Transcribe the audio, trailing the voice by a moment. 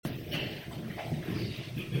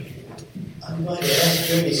I'm going to ask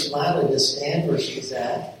Jody Smiley to stand where she's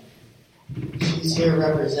at. She's here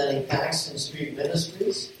representing Paxton Street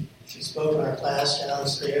Ministries. She spoke in our class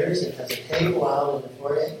downstairs and has a table out in the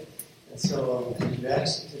foyer. And so in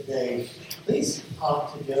introduction today, please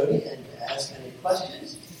talk to Jody and ask any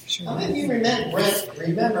questions. Sure. How many of you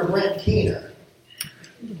remember Brent Keener?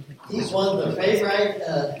 He's one of the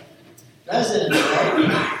favorite residents,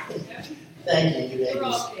 right? Thank you. We're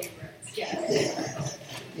all favorites, yes.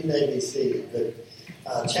 You may be seated,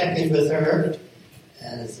 but check in with her.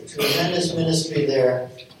 And it's a tremendous ministry there.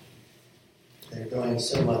 They're doing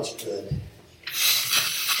so much good.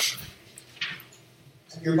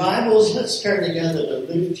 Your Bibles, let's turn together to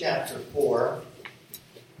Luke chapter 4.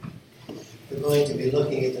 We're going to be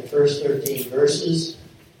looking at the first 13 verses.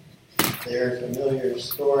 Their familiar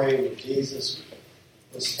story where Jesus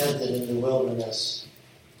was tempted in the wilderness.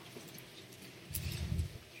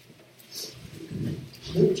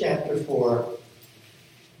 Luke chapter 4,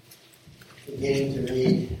 beginning to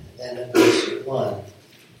read then at verse 1.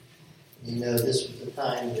 You know this was the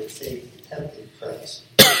time that Satan tempted Christ.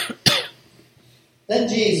 Then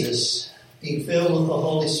Jesus, being filled with the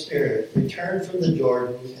Holy Spirit, returned from the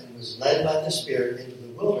Jordan and was led by the Spirit into the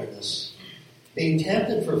wilderness, being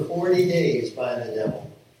tempted for 40 days by the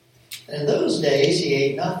devil. And in those days he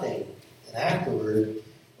ate nothing, and afterward,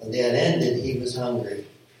 when they had ended, he was hungry.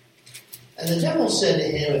 And the devil said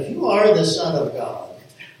to him, "If you are the Son of God,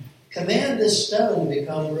 command this stone to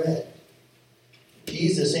become bread."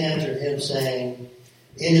 Jesus answered him, saying,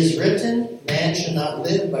 "It is written, man shall not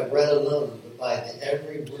live by bread alone, but by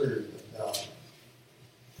every word of God."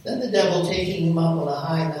 Then the devil, taking him up on a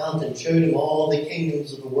high mountain, showed him all the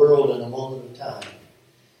kingdoms of the world in a moment of time.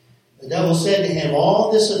 The devil said to him,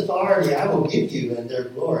 "All this authority I will give you and their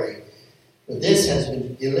glory, for this has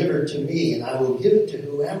been delivered to me, and I will give it to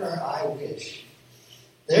whoever I wish.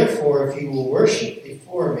 Therefore, if you will worship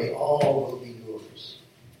before me, all will be yours."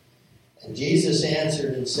 And Jesus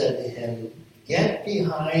answered and said to him, "Get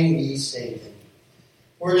behind me, Satan.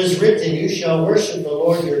 For it is written, you shall worship the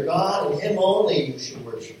Lord your God, and him only you shall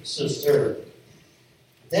worship, so serve."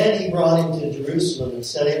 Then he brought him to Jerusalem and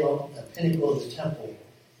set him on the pinnacle of the temple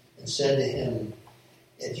and said to him,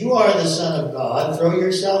 "If you are the Son of God, throw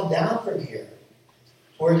yourself down from here.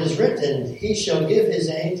 For it is written, he shall give his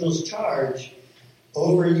angels charge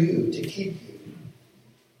over you to keep you.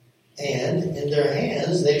 And in their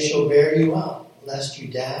hands they shall bear you up, lest you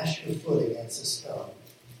dash your foot against a stone."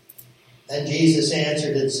 And Jesus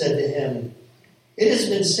answered and said to him, "It has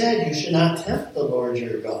been said, you should not tempt the Lord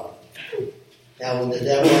your God." Now when the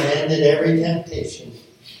devil had ended every temptation,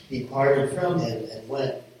 he departed from him and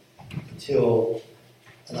went until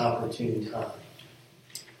an opportune time.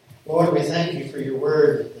 Lord, we thank you for your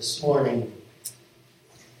word this morning.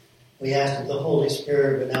 We ask that the Holy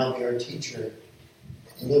Spirit would now be our teacher,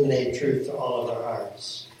 illuminate truth to all of our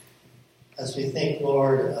hearts. As we think,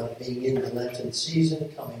 Lord, of being in the Lenten season,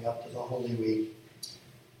 coming up to the Holy Week,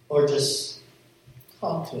 Lord, just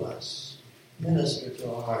talk to us, minister to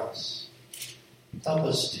our hearts. Help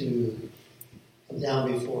us to come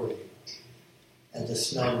down before you and to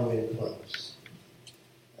snuggle in close.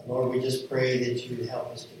 And Lord, we just pray that you would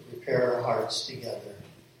help us to prepare our hearts together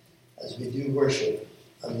as we do worship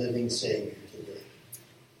a living Savior today.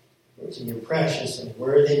 For it's in your precious and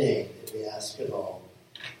worthy name that we ask it all.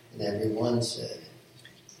 And everyone said,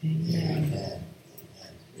 Amen.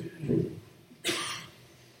 Amen.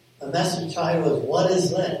 The message title is, What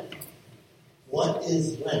is Lent? What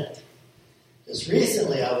is Lent? Just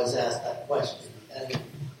recently I was asked that question. And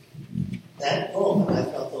that moment I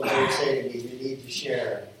felt the Lord say to me, you need to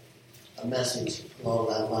share a message along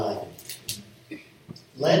that line.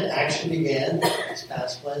 Lent actually began this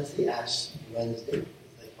past Wednesday, Ash Wednesday, as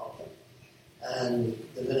they call it. And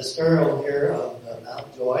the ministerial here of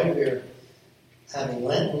Mount Joy, we're having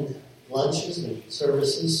Lenten lunches and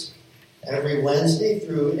services every Wednesday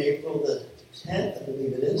through April the 10th, I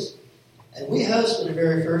believe it is. And we hosted the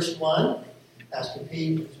very first one. Pastor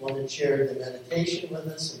Pete was one that shared the meditation with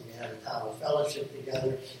us, and we had a time of fellowship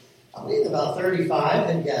together. I believe about 35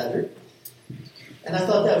 had gathered. And I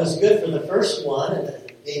thought that was good for the first one,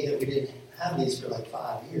 and being that we didn't have these for like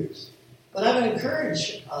 5 years. But I would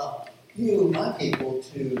encourage you, my people,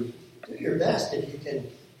 to do your best if you can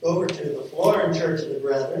go over to the Florin Church of the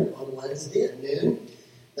Brethren on Wednesday at noon.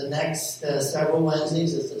 The next several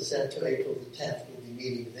Wednesdays, as I said, to April the 10th, we'll be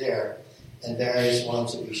meeting there, and various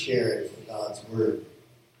ones will be shared for God's Word.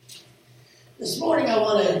 This morning I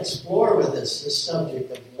want to explore with us this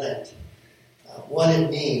subject of Lent, what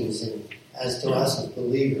it means and as to us as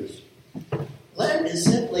believers. Lent is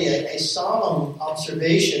simply a solemn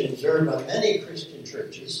observation observed by many Christian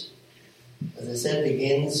churches As I said,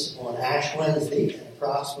 begins on Ash Wednesday and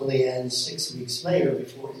approximately ends 6 weeks later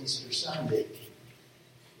before Easter Sunday.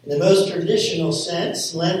 In the most traditional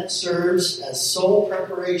sense, Lent serves as soul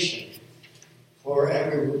preparation for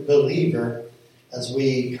every believer as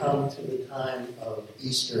we come to the time of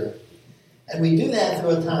Easter. And we do that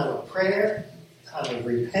through a time of prayer, a time of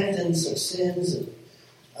repentance of sins, and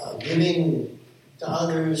giving to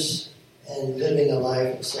others, and living a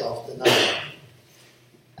life of self-denial.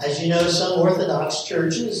 As you know, some Orthodox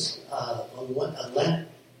churches on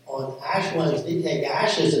Ash Wednesday take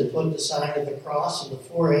ashes and put the sign of the cross on the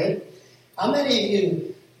forehead. How many of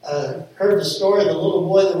you heard the story of the little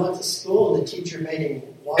boy that went to school and the teacher made him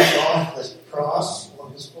wipe off the cross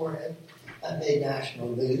on his forehead? That made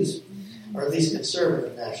national news, or at least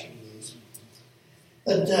conservative national news.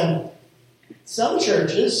 But some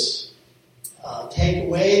churches take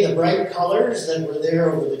away the bright colors that were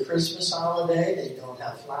there over the Christmas holiday. They don't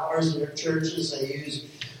have flowers in their churches. They use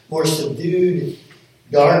more subdued,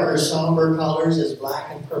 darker, somber colors as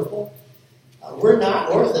black and purple. We're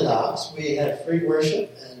not Orthodox. We have free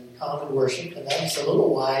worship and common worship, and that's a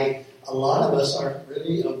little why a lot of us aren't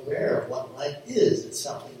really aware of what Lent is. It's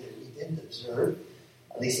something that we didn't observe.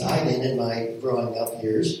 At least I did in my growing up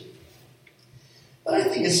years. But I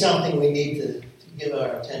think it's something we need to give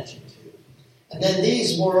our attention to. And then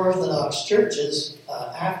these more Orthodox churches,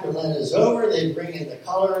 after Lent is over, they bring in the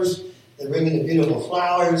colors, they bring in the beautiful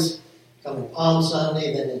flowers, coming Palm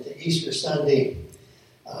Sunday, then into Easter Sunday.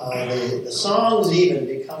 The songs even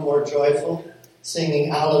become more joyful, singing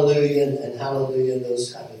Hallelujah and Hallelujah and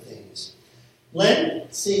those kind of things.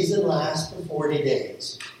 Lent season lasts for 40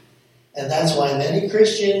 days. And that's why many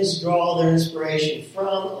Christians draw their inspiration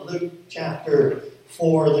from Luke chapter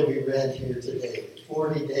 4 that we read here today.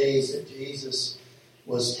 40 days that Jesus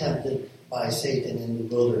was tempted by Satan in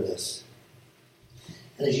the wilderness.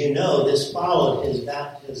 And as you know, this followed his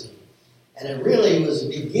baptism. And it really was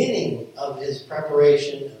the beginning of his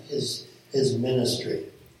preparation of his ministry.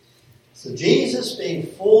 So Jesus, being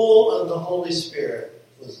full of the Holy Spirit,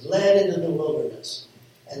 was led into the wilderness.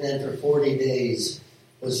 And then for 40 days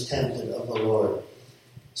was tempted of the Lord.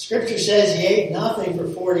 Scripture says he ate nothing for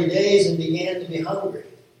 40 days and began to be hungry.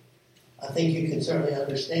 I think you can certainly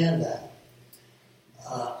understand that.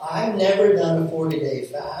 I've never done a 40-day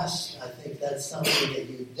fast. I think that's something that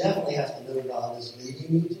you definitely have to know God is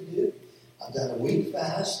leading you to do. I've done a week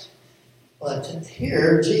fast. But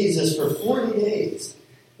here, Jesus, for 40 days,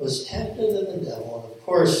 was tempted of the devil. And of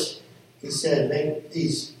course, he said, make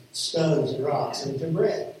these stones and rocks into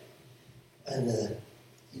bread. And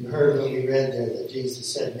you heard what we read there, that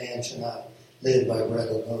Jesus said, man shall not live by bread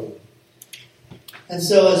alone. And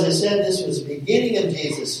so, as I said, this was the beginning of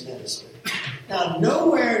Jesus' ministry. Now,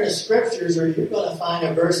 nowhere in the Scriptures are you going to find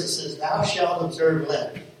a verse that says, thou shalt observe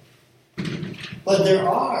Lent. But there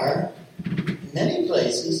are many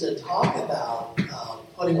places that talk about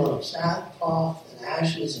putting on a sackcloth and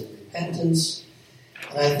ashes and repentance.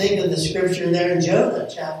 And I think of the Scripture there in Jonah,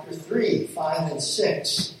 chapter 3, 5 and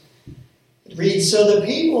 6. It reads, so the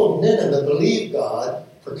people of Nineveh believed God,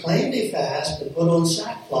 proclaimed a fast, and put on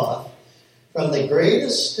sackcloth, from the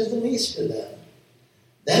greatest to the least of them.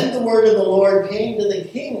 Then the word of the Lord came to the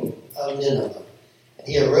king of Nineveh. And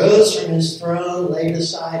he arose from his throne, laid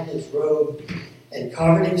aside his robe, and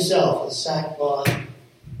covered himself with sackcloth,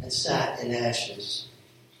 and sat in ashes.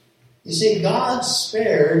 You see, God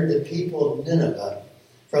spared the people of Nineveh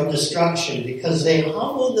from destruction because they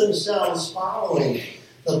humbled themselves following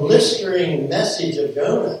the blistering message of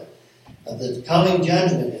Jonah of the coming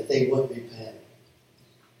judgment if they would repent.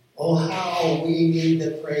 Oh, how we need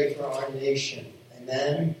to pray for our nation.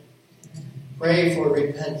 Amen? Pray for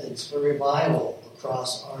repentance, for revival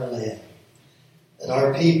across our land. That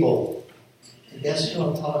our people, and guess who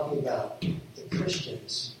I'm talking about? The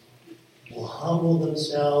Christians, will humble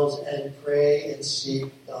themselves and pray and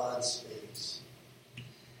seek God's face.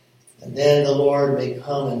 And then the Lord may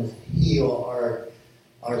come and heal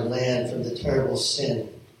our land from the terrible sin,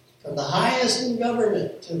 from the highest in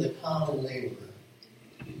government to the common laborer.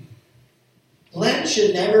 Lent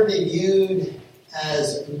should never be viewed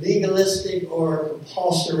as legalistic or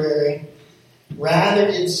compulsory. Rather,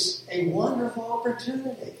 it's a wonderful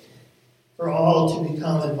opportunity for all to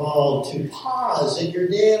become involved, to pause in your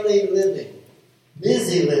daily living,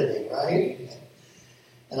 busy living, right?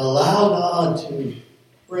 And allow God to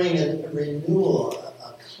bring a renewal,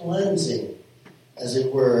 a cleansing, as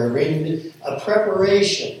it were, a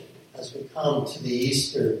preparation as we come to the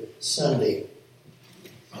Easter Sunday.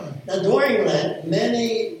 Now, during Lent,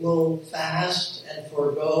 many will fast and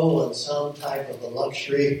forego on some type of a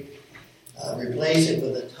luxury, replace it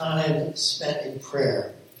with a time spent in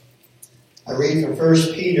prayer. I read from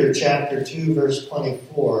 1 Peter chapter 2, verse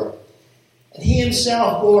 24. And he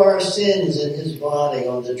himself bore our sins in his body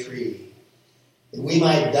on the tree, that we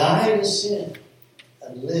might die to sin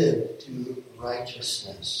and live to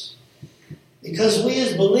righteousness. Because we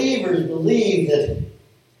as believers believe that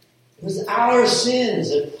it was our sins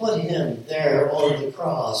that put him there on the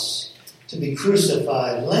cross to be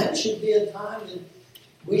crucified. Lent should be a time that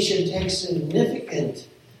we should take significant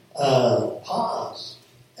pause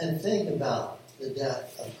and think about the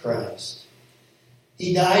death of Christ.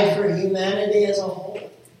 He died for humanity as a whole.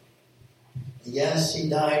 Yes, he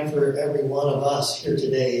died for every one of us here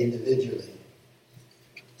today individually.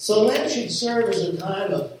 So Lent should serve as a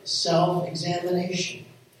time of self-examination,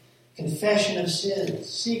 confession of sins,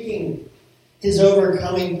 seeking his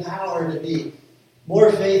overcoming power to be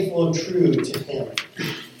more faithful and true to him.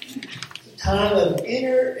 A time of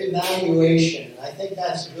inner evaluation. I think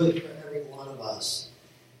that's good for every one of us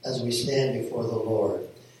as we stand before the Lord.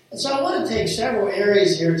 And so I want to take several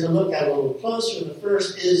areas here to look at a little closer. The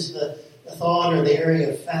first is the thought or the area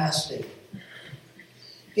of fasting.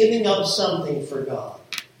 Giving up something for God.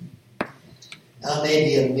 Now,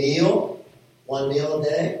 maybe a meal, one meal a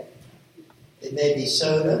day. It may be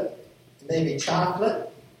soda. It may be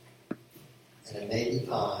chocolate. And it may be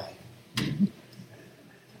pie.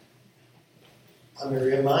 I'm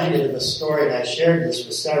reminded of a story, and I shared this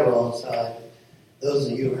with several. So those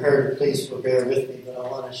of you who heard, please bear with me, but I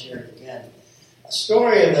want to share it again. A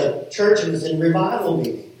story of a church that was in revival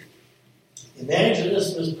meeting. The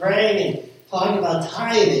evangelist was praying and talking about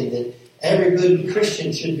tithing that every good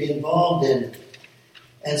Christian should be involved in.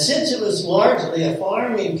 And since it was largely a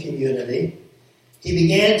farming community, he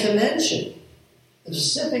began to mention the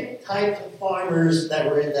specific type of farmers that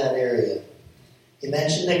were in that area. He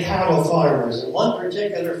mentioned the cattle farmers, and one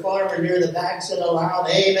particular farmer near the back said aloud,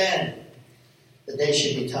 "Amen," that they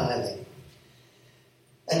should be tithing.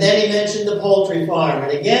 And then he mentioned the poultry farm,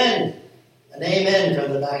 and again, an amen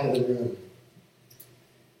from the back of the room.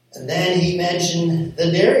 And then he mentioned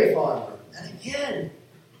the dairy farmer, and again,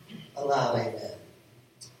 a loud amen.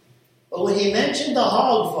 But when he mentioned the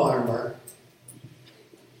hog farmer,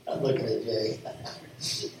 I'm looking at Jay.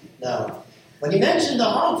 No. When he mentioned the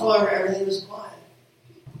hog farmer, everything was quiet.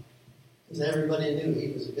 Because everybody knew he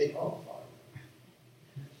was a big hog farmer.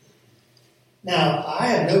 Now, I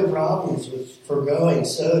have no problems with foregoing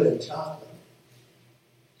soda and chocolate.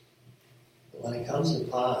 But when it comes to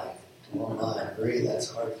pie, I agree, that's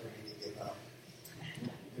hard for me to give up.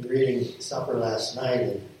 I was reading supper last night,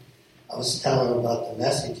 and I was telling them about the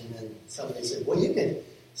message, and then somebody said, "Well, you can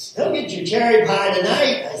still get your cherry pie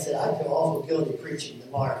tonight." I said, "I feel awful guilty preaching to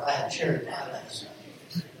Mark. I had cherry pie last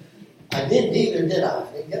night." I didn't either, did I?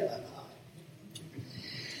 I didn't get my pie.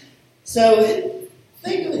 So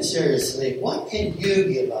think of it seriously. What can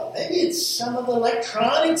you give up? Maybe it's some of the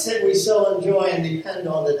electronics that we so enjoy and depend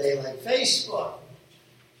on today, like Facebook.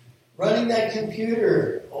 Running that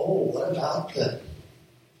computer. Oh, what about the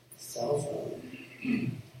cell phone?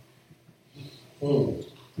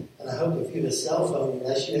 And I hope if you have a cell phone,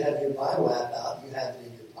 unless you have your Bible app out, you have it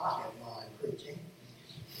in your pocket while I'm preaching.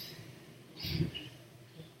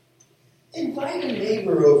 Invite a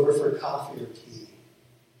neighbor over for coffee or tea.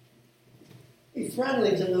 Be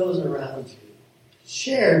friendly to those around you.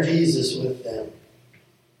 Share Jesus with them.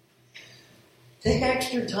 Take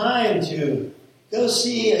extra time to go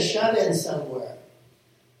see a shut-in somewhere.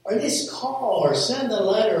 Or just call or send a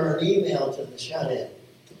letter or an email to the shut-in.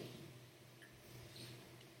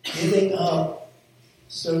 Giving up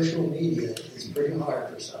social media is pretty hard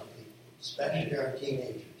for some people, especially our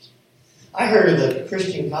teenagers. I heard of a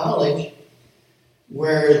Christian college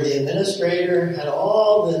where the administrator had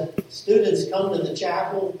all the students come to the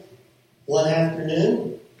chapel one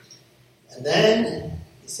afternoon, and then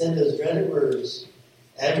he said those dreaded words,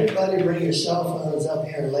 "Everybody bring your cell phones up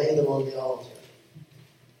here and lay them on the altar."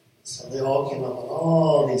 So they all came up with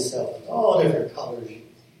all these cell phones, all different colors you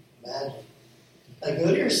can imagine. Now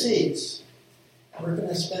go to your seats, and we're going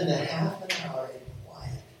to spend a half an hour in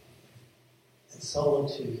quiet and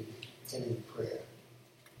solitude and in prayer.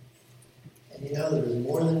 And you know, there was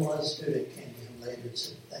more than one student came to him later and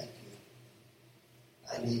said, "Thank you.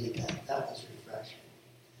 I needed that. That was refreshing."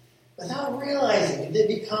 Without realizing it, they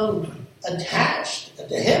become attached at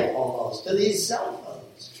the hip almost to these cell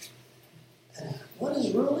phones. And what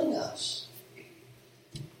is ruling us?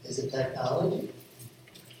 Is it technology?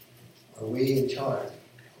 Are we in charge?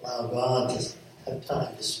 Allow God to have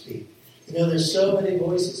time to speak. You know, there's so many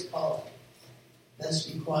voices calling. Let's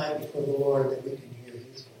be quiet before the Lord that we can hear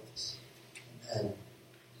His voice. Amen.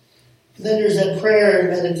 And then there's that prayer and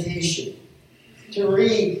meditation.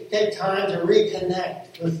 Take time to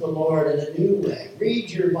reconnect with the Lord in a new way. Read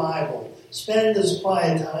your Bible. Spend those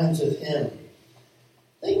quiet times with Him.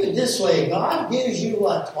 Think of it this way. God gives you,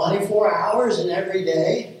 24 hours in every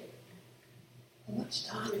day? How much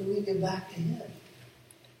time do we give back to Him?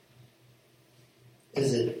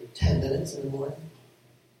 Is it 10 minutes in the morning?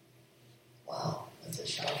 Wow, that's a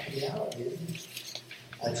shock reality, isn't it?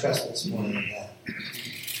 I trust it's more than that.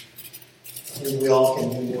 I think we all can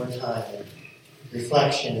do more time in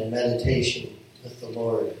reflection and meditation with the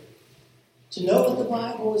Lord. To know what the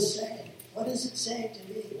Bible is saying. What is it saying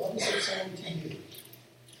to me? What is it saying to you?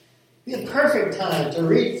 Be a perfect time to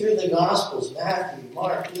read through the Gospels, Matthew,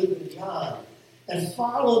 Mark, Luke, and John, and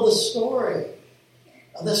follow the story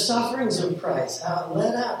of the sufferings of Christ, how it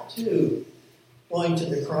led up to going to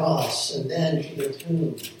the cross and then to the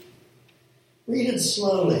tomb. Read it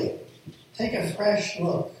slowly. Take a fresh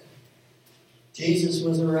look. Jesus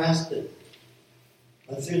was arrested.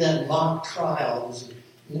 Went through that mock trial. It was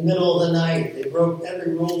in the middle of the night. They broke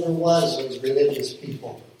every rule there was, those religious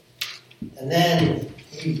people. And then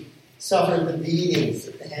He suffered the beatings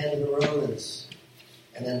at the hand of the Romans.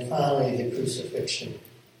 And then finally the crucifixion.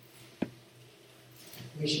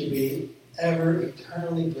 We should be ever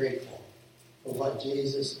eternally grateful for what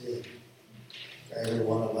Jesus did for every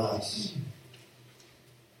one of us.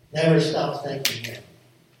 Never stop thanking Him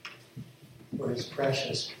for His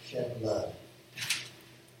precious shed blood.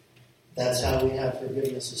 That's how we have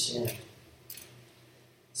forgiveness of sin.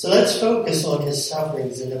 So let's focus on His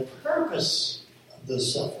sufferings and the purpose of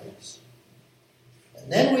those sufferings.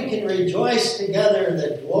 And then we can rejoice together in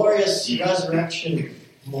the glorious resurrection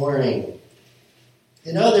morning.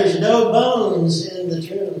 You know, there's no bones in the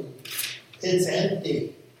tomb. It's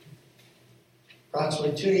empty.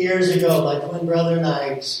 Approximately 2 years ago, my twin brother and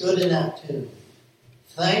I stood in that tomb.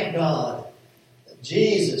 Thank God that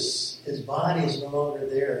Jesus, His body is no longer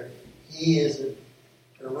there. He is at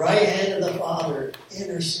the right hand of the Father,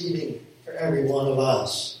 interceding for every one of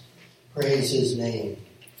us. Praise His name.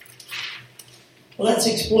 Well, let's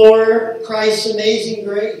explore Christ's amazing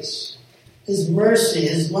grace, His mercy,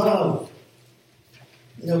 His love.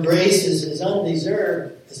 You know, grace is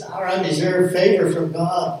our undeserved favor from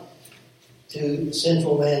God to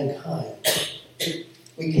sinful mankind.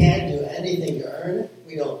 We can't do anything to earn it.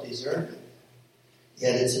 We don't deserve it.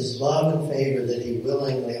 Yet it's His love and favor that He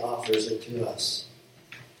willingly offers it to us.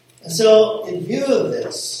 And so, in view of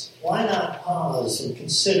this, why not pause and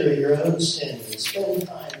consider your own sin and spend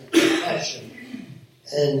time in confession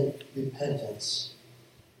and repentance?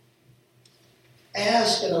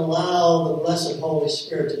 Ask and allow the blessed Holy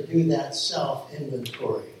Spirit to do that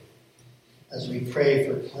self-inventory as we pray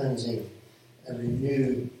for cleansing and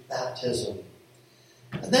renewed baptism.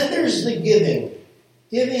 And then there's the giving.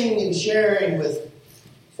 Giving and sharing with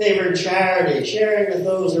favored charity, sharing with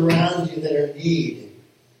those around you that are in need.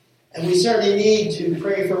 And we certainly need to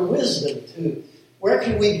pray for wisdom to where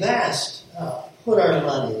can we best put our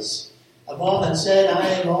monies. I've often said I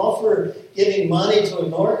am all for giving money to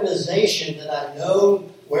an organization that I know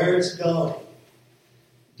where it's going.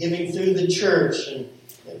 Giving through the church, and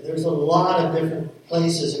there's a lot of different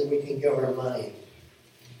places that we can give our money.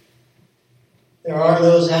 There are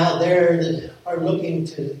those out there that are looking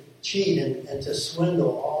to cheat and to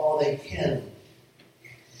swindle all they can.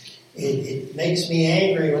 It makes me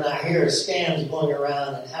angry when I hear scams going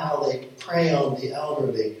around and how they prey on the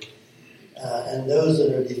elderly and those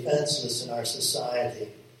that are defenseless in our society.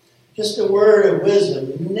 Just a word of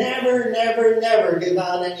wisdom. Never, never, never give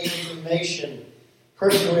out any information,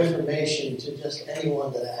 personal information, to just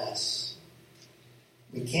anyone that asks.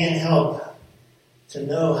 We can't help to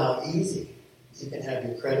know how easy you can have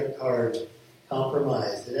your credit card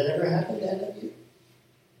compromised. Did that ever happen to any of you?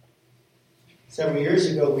 Several years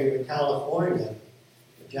ago, we were in California,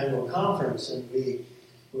 a general conference, and we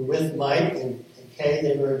were with Mike and Kay.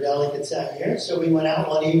 They were delegates that year. So we went out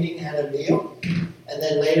one evening, had a meal, and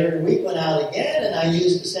then later in the week went out again, and I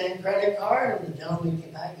used the same credit card, and the gentleman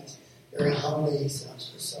came back and he's very humbly, he said, "I'm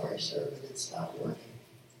so sorry, sir, but it's not working."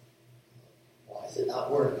 Why is it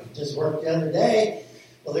not working? It just worked the other day.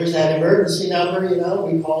 Well, there's that emergency number,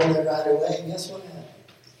 we called it right away, and guess what happened?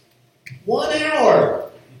 1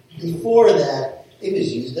 hour before that, it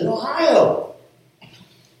was used in Ohio.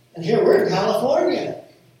 And here we're in California.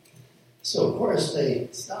 So, of course, they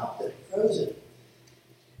stopped it, froze it.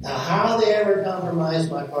 Now, how they ever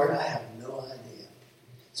compromised my card, I have no idea.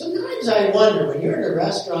 Sometimes I wonder, when you're in a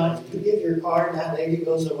restaurant, you give your card, and that lady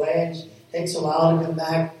goes away, and it takes a while to come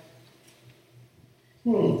back.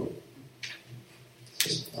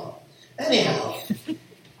 Just thought. Anyhow,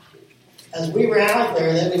 as we were out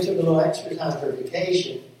there, then we took a little extra time for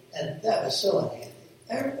vacation. And that was so unhandy.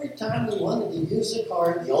 Every time we wanted to use a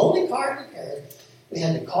card, the only card we carried, we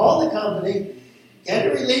had to call the company, get a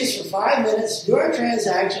release for 5 minutes, do our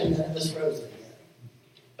transaction, and then it was frozen again.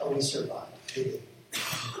 But we survived. We did.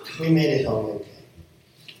 We made it home okay.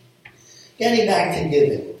 Getting back to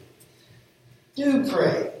giving. Do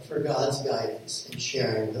pray for God's guidance in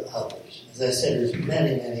sharing with others. As I said, there's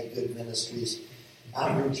many, many good ministries,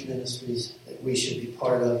 outreach ministries that we should be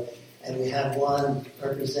part of. And we have one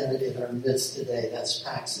represented in our midst today. That's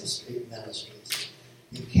Paxton Street Ministries.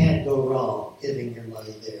 You can't go wrong giving your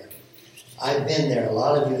money there. I've been there. A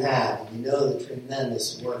lot of you have. And you know the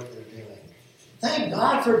tremendous work they're doing. Thank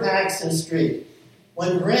God for Paxton Street.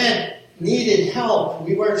 When Brent needed help and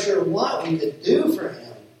we weren't sure what we could do for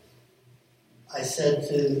him, I said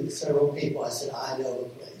to several people, I said, I know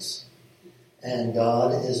a place. And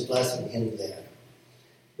God is blessing him there.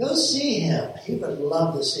 Go see him. He would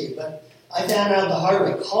love to see. But I found out the hard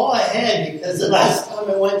way. Call ahead because the last time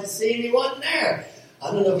I went to see him, he wasn't there.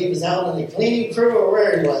 I don't know if he was out on the cleaning crew or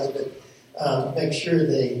where he was, but make sure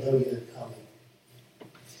they know you're coming.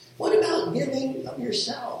 What about giving of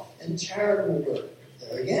yourself and charitable work?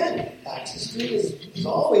 There again, Paxton Street is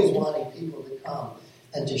always wanting people to come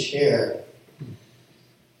and to share.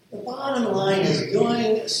 The bottom line is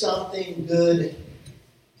doing something good,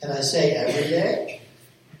 can I say every day?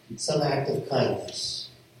 Some act of kindness.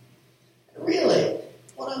 Really,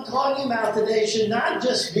 what I'm talking about today should not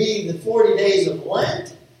just be the 40 days of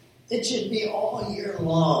Lent. It should be all year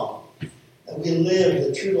long that we live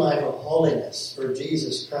the true life of holiness for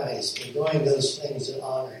Jesus Christ and doing those things that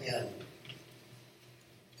honor him.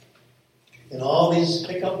 You can always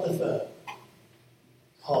pick up the phone,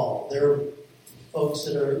 call. There are folks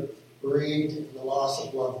that are bereaved in the loss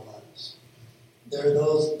of loved ones. There are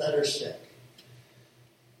those that are sick.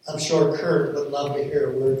 I'm sure Kurt would love to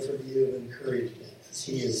hear a word from you of encouragement as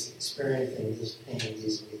he is experiencing this pain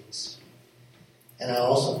these weeks. And I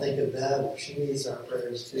also think of Bev. She needs our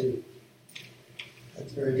prayers too.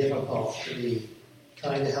 It's very difficult to be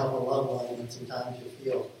trying to help a loved one when sometimes you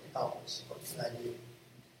feel helpless. What can I do?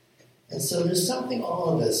 And so there's something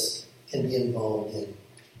all of us can be involved in.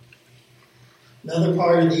 Another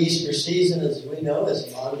part of the Easter season, as we know,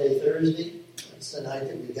 is Maundy, Thursday. It's the night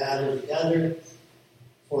that we gather together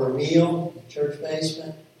for a meal in the church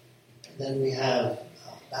basement. And then we have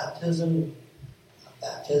baptism,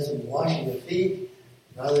 washing the feet,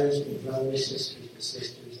 brothers, sisters and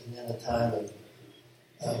sisters, and then a time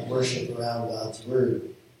of worship around God's Word.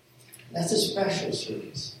 And that's a special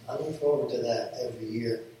service. I look forward to that every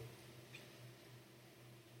year.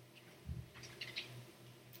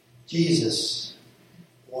 Jesus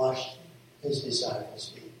washed his disciples'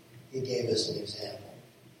 feet. He gave us an example.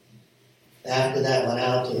 After that, went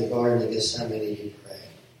out to the Garden of Gethsemane to pray.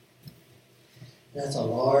 That's a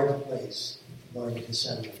large place, the Garden of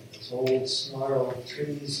Gethsemane. Those old snarled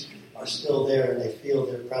trees are still there, and they feel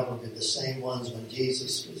they're probably the same ones when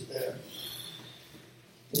Jesus was there.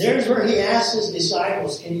 And there's where he asked his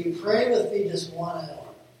disciples, can you pray with me just 1 hour?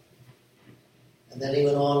 And then he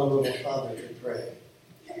went on a little further to pray.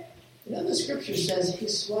 You know, the scripture says he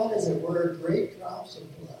sweat, as it were, great drops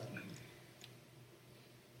of blood.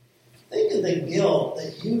 Think of the guilt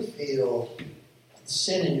that you feel with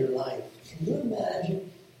sin in your life. Can you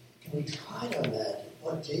imagine? Can we try to imagine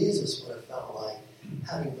what Jesus would have felt like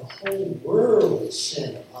having the whole world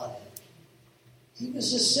sin upon him? He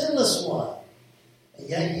was the sinless one, and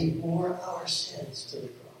yet he bore our sins to the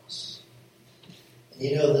cross. And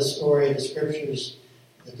you know the story in the scriptures,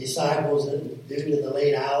 the disciples, due to the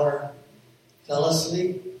late hour, fell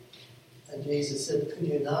asleep. And Jesus said, could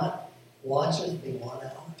you not watch with me 1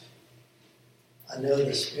 hour? I know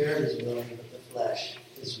the spirit is willing, but the flesh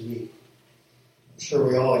is weak. I'm sure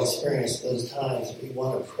we all experience those times. We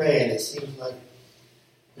want to pray, and it seems like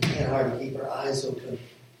we can't hardly keep our eyes open.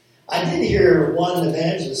 I did hear one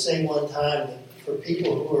evangelist say one time that for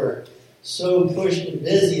people who are so pushed and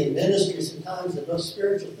busy in ministry, sometimes the most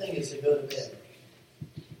spiritual thing is to go to bed.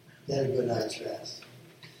 Get a good night's rest.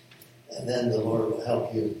 And then the Lord will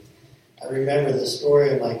help you. I remember the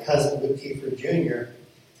story of my cousin Luke Kiefer Jr.,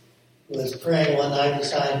 who was praying one night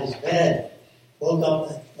beside his bed. Woke up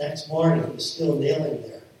the next morning, he was still kneeling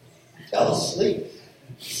there. Fell asleep.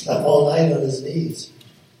 Slept all night on his knees.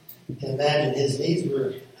 You can imagine his knees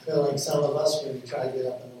were feeling some of us when we try to get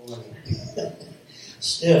up in the morning.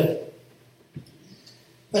 Stiff.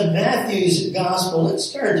 But Matthew's gospel,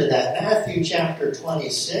 let's turn to that. Matthew chapter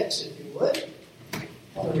 26, if you would. I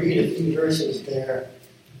want to read a few verses there.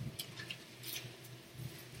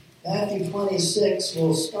 Matthew 26,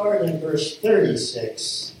 we'll start in verse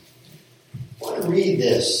 36. What want to read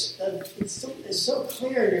this. It's so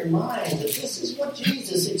clear in your mind that this is what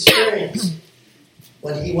Jesus experienced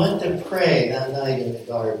when he went to pray that night in the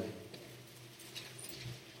garden.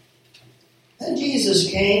 Then Jesus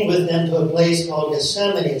came with them to a place called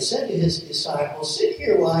Gethsemane and said to his disciples, "Sit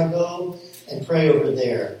here while I go and pray over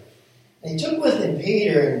there." And he took with him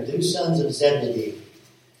Peter and the two sons of Zebedee.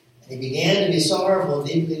 And he began to be sorrowful and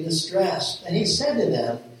deeply distressed. And he said to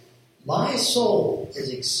them, "My soul is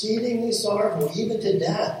exceedingly sorrowful, even to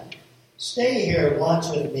death. Stay here and watch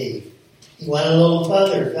with me." He went a little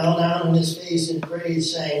further, fell down on his face and prayed,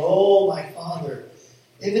 saying, "Oh, my Father,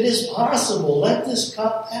 if it is possible, let this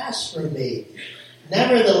cup pass from me.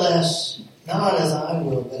 Nevertheless, not as I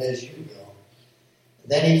will, but as you will."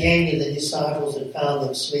 Then he came to the disciples and found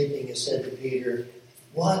them sleeping and said to Peter,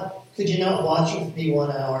 "What? Could you not watch with me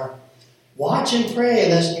 1 hour? Watch and pray,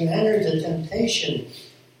 lest you enter into temptation.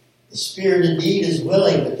 The spirit indeed is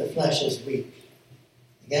willing, but the flesh is weak."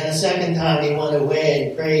 Again, a second time he went away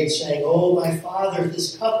and prayed, saying, "Oh, my Father, if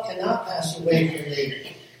this cup cannot pass away from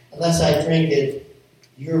me, unless I drink it,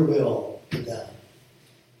 your will be done."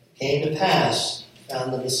 It came to pass,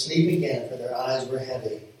 found them asleep again, for their eyes were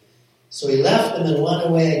heavy. So he left them and went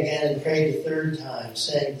away again and prayed the third time,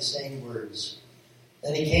 saying the same words.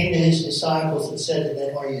 Then he came to his disciples and said to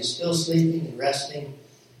them, "Are you still sleeping and resting?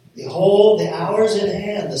 Behold, the hour is at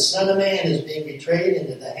hand. The Son of Man is being betrayed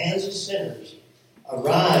into the hands of sinners.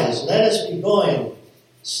 Arise, let us be going.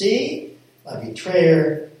 See, my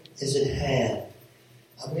betrayer is at hand."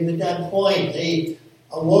 I believe at that point they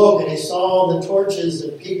awoke and they saw the torches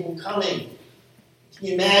and people coming. Can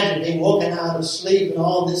you imagine being woken out of sleep and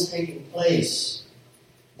all this taking place?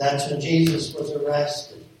 That's when Jesus was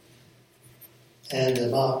arrested and the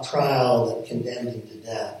mock trial that condemned him to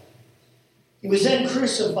death. He was then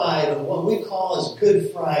crucified on what we call as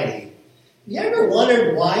Good Friday. You ever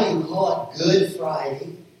wondered why you call it Good Friday?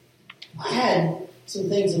 I had some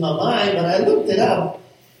things in my mind, but I looked it up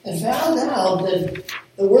and found out that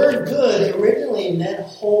the word good originally meant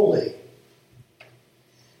holy.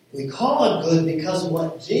 We call it good because of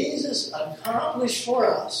what Jesus accomplished for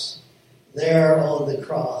us there on the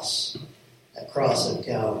cross, that cross of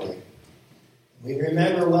Calvary. We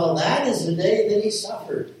remember, well, that is the day that he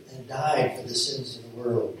suffered and died for the sins of the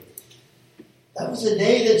world. That was the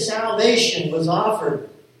day that salvation was offered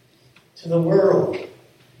to the world.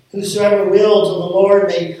 Whosoever will to the Lord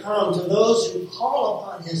may come, to those who call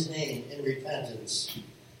upon his name in repentance.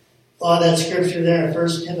 Thought that scripture there in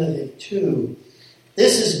 1 Timothy 2.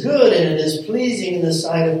 This is good and it is pleasing in the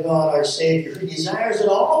sight of God our Savior, who desires that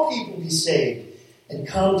all people be saved and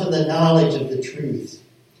come to the knowledge of the truth.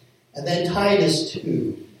 And then Titus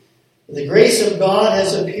 2. The grace of God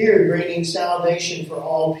has appeared, bringing salvation for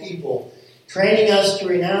all people, training us to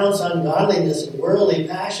renounce ungodliness and worldly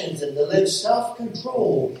passions and to live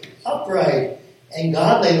self-controlled, upright, and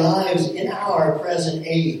godly lives in our present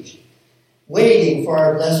age, waiting for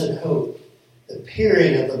our blessed hope, the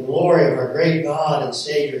appearing of the glory of our great God and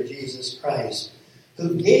Savior Jesus Christ,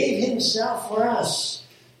 who gave himself for us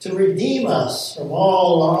to redeem us from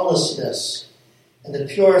all lawlessness and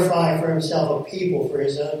to purify for himself a people for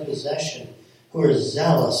his own possession who are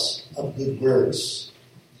zealous of good works.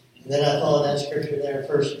 And then I thought that scripture there in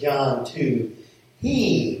 1 John 2.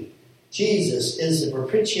 He, Jesus, is the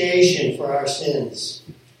propitiation for our sins,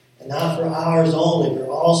 and not for ours only, but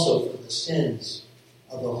also for the sins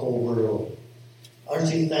of the whole world.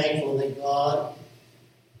 Aren't you thankful that God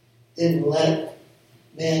didn't let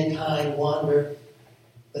mankind wander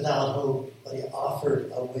without hope, but he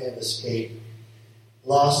offered a way of escape?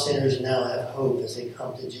 Lost sinners now have hope as they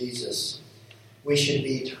come to Jesus. We should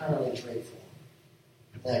be eternally grateful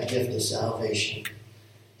for that gift of salvation.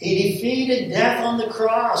 He defeated death on the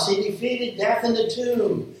cross. He defeated death in the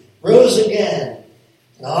tomb, rose again,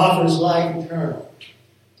 and offers life eternal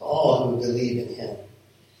to all who believe in him.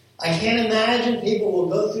 I can't imagine people will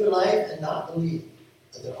go through life and not believe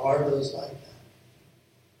that there are those like that.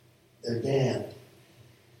 They're damned.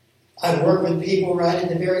 I've worked with people right at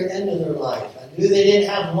the very end of their life. I knew they didn't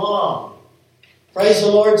have long. Praise the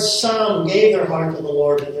Lord, some gave their heart to the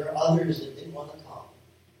Lord, but there are others that didn't want to talk.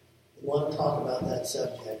 They want to talk about that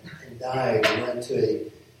subject and died and went to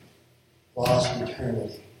a lost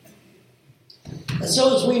eternity. And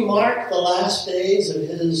so as we mark the last days of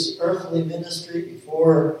his earthly ministry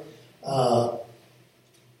before,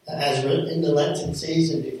 as we're in the Lenten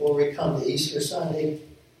season, before we come to Easter Sunday,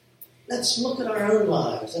 let's look at our own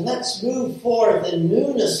lives and let's move forth in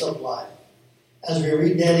newness of life as we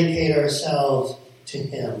rededicate ourselves to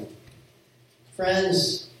him.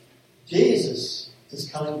 Friends, Jesus is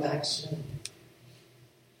coming back soon.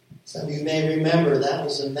 Some of you may remember that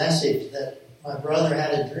was a message that My brother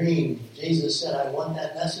had a dream. Jesus said, I want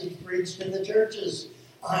that message preached in the churches.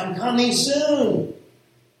 I'm coming soon.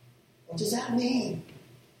 What does that mean?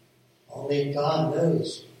 Only God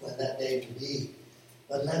knows when that day will be.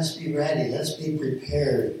 But let's be ready. Let's be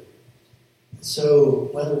prepared. So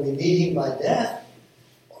whether we meet him by death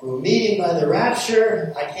or we meet him by the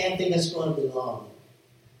rapture, I can't think it's going to be long.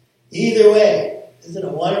 Either way, isn't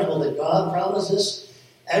it wonderful that God promises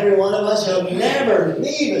every one of us he'll never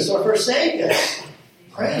leave us or forsake us?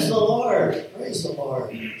 Praise the Lord. Praise the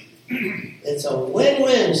Lord. It's a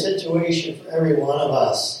win-win situation for every one of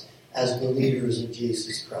us as believers in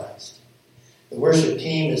Jesus Christ. The worship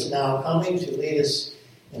team is now coming to lead us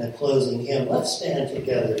in a closing hymn. Let's stand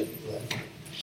together.